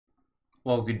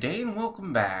Well, good day and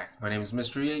welcome back. My name is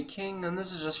MrEaking, and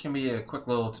this is just going to be a quick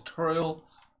little tutorial,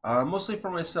 mostly for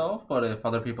myself, but if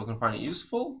other people can find it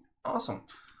useful, awesome.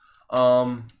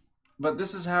 But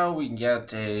this is how we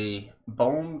get a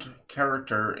boned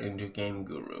character into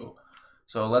GameGuru.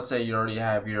 So let's say you already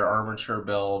have your armature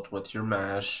built with your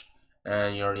mesh,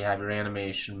 and you already have your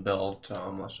animation built.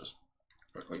 Let's just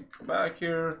quickly go back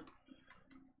here.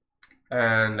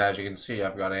 And as you can see,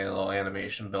 I've got a little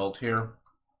animation built here.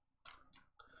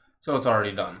 So it's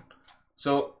already done.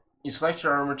 So you select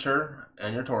your armature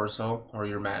and your torso or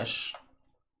your mesh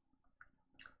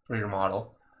for your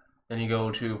model. Then you go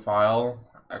to File,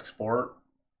 Export,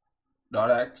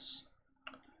 .x.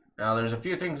 Now there's a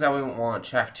few things that we want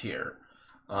checked here.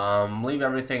 Leave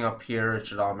everything up here. It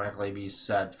should automatically be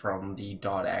set from the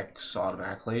 .x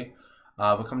automatically.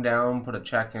 But come down, put a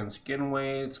check in skin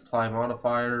weights, apply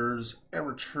modifiers,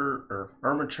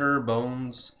 armature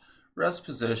bones, rest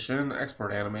position,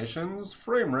 export animations,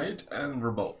 frame rate, and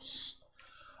verbose.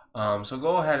 So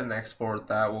go ahead and export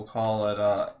that. We'll call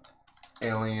it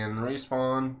alien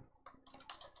respawn,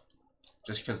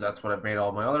 just because that's what I've made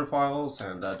all my other files,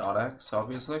 and .x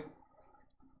obviously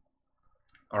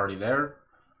already there.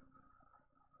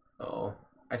 So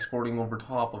exporting over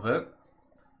top of it,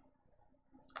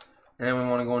 and we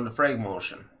want to go into frag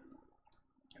motion.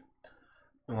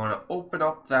 We want to open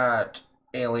up that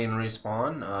alien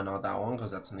respawn, not that one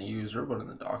because that's in the user, but in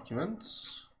the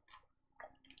documents.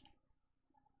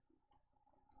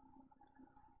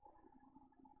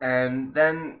 And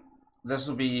then this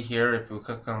will be here. If we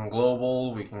click on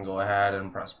global, we can go ahead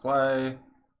and press play,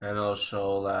 and it'll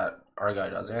show that our guy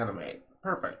does animate.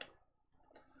 Perfect.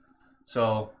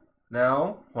 So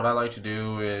now what I like to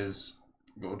do is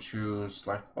go to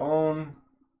select bone,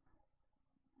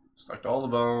 select all the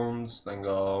bones, then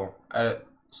go edit,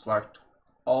 select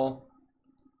all,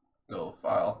 go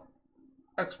file,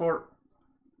 export,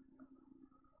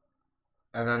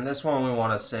 and then this one we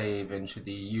want to save into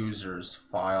the users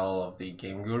file of the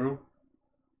GameGuru.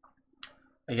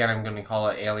 Again, I'm going to call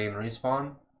it alien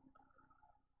respawn,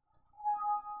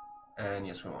 and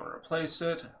yes, we want to replace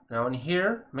it. Now in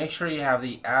here, make sure you have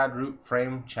the add root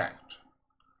frame checked.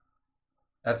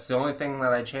 That's the only thing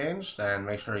that I changed, and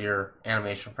make sure your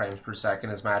animation frames per second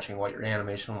is matching what your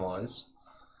animation was.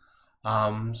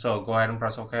 So go ahead and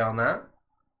press OK on that.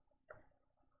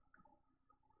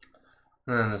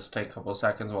 And then this will take a couple of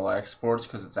seconds while it exports,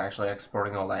 because it's actually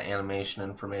exporting all that animation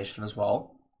information as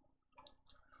well.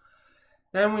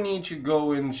 Then we need to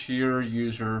go into your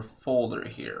user folder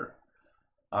here.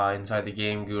 Inside the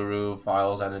GameGuru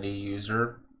files entity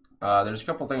user. There's a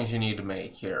couple things you need to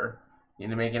make here. You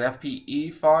need to make an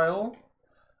FPE file.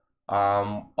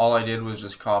 All I did was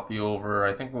just copy over,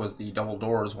 I think it was the double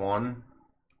doors one,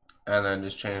 and then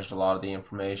just changed a lot of the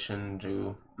information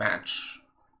to match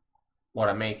what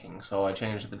I'm making. So I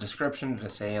changed the description to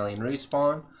say alien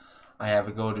respawn. I have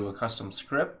it go to a custom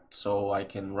script so I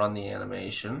can run the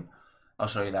animation. I'll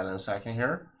show you that in a second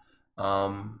here.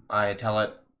 I tell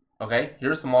it, okay,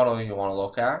 here's the model you want to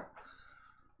look at.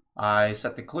 I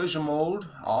set the collision mode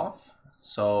off,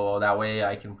 so that way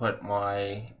I can put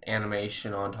my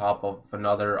animation on top of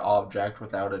another object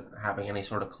without it having any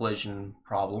sort of collision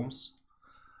problems.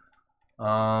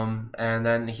 And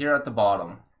then here at the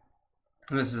bottom,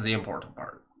 this is the important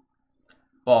part.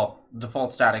 Well,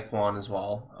 default static one as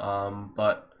well,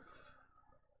 but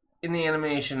in the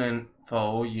animation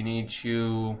info, you need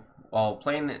to, well,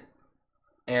 plain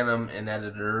anim in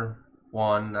editor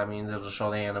one, that means it'll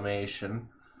show the animation.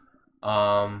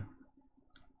 I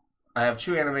have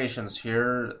two animations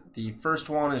here. The first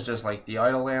one is just like the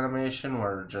idle animation,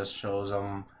 where it just shows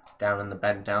them down in the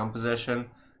bent down position,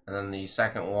 and then the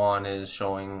second one is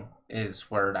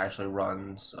where it actually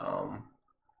runs.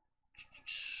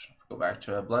 Go back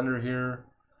to Blender here,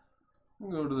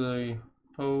 go to the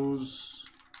pose.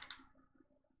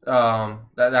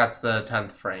 That's the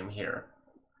 10th frame here,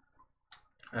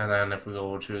 and then if we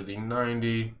go to the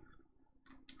 90,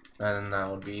 then that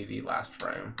would be the last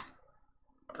frame,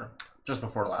 or just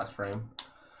before the last frame.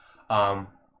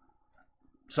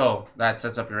 So that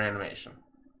sets up your animation.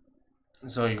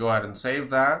 So you go ahead and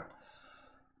save that.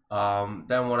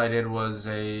 Then what I did was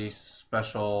a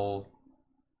special,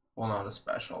 well, not a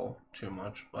special too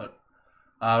much, but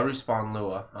respawn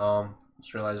Lua.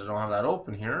 Just realized I don't have that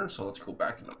open here, so let's go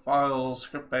back into Files,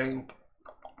 Script Bank,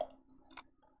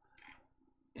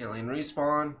 alien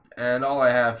respawn, and all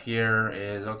I have here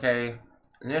is, okay,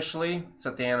 initially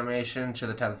set the animation to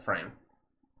the 10th frame.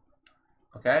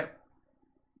 Okay,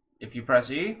 if you press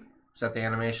E, set the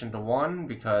animation to 1,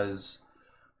 because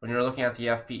when you're looking at the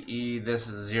FPE, this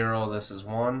is 0, this is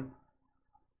 1.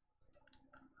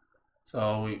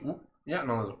 So we, yeah,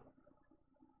 no.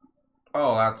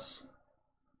 Oh, that's.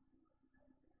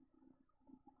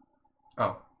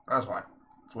 Oh, that's why.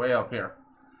 It's way up here.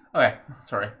 Okay,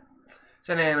 sorry.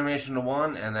 Set animation to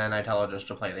 1, and then I tell it just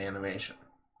to play the animation.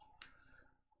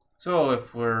 So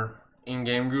if we're in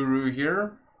GameGuru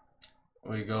here,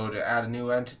 we go to add a new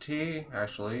entity.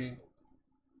 Actually,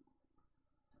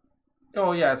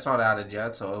 oh yeah, it's not added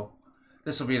yet, so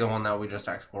this will be the one that we just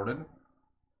exported.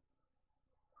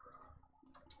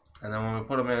 And then when we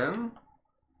put him in,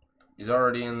 he's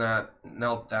already in that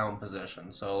knelt down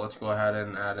position. So let's go ahead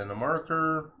and add in a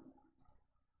marker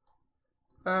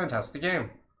and test the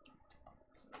game.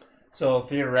 So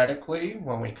theoretically,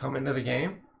 when we come into the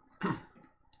game,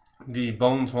 the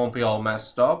bones won't be all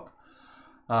messed up.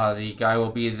 The guy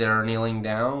will be there kneeling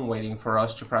down, waiting for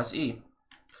us to press E.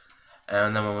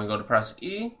 And then when we go to press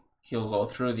E, he'll go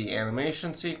through the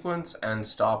animation sequence and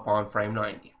stop on frame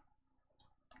 90.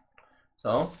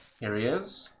 So here he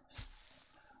is.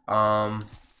 So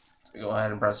we go ahead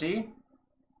and press E,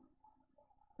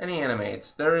 and he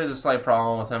animates. There is a slight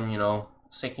problem with him,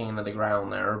 sinking into the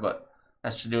ground there, but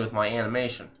that's to do with my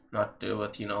animation, not to do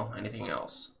with, anything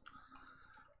else.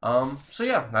 So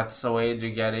yeah, that's a way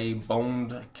to get a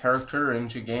boned character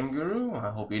into GameGuru.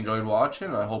 I hope you enjoyed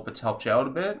watching. I hope it's helped you out a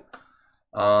bit.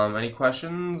 Any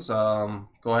questions, go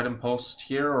ahead and post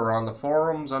here or on the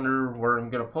forums under where I'm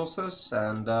going to post this,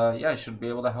 and yeah, I should be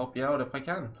able to help you out if I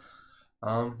can.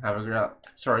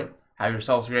 Have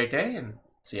yourselves a great day, and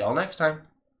see y'all next time.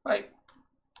 Bye.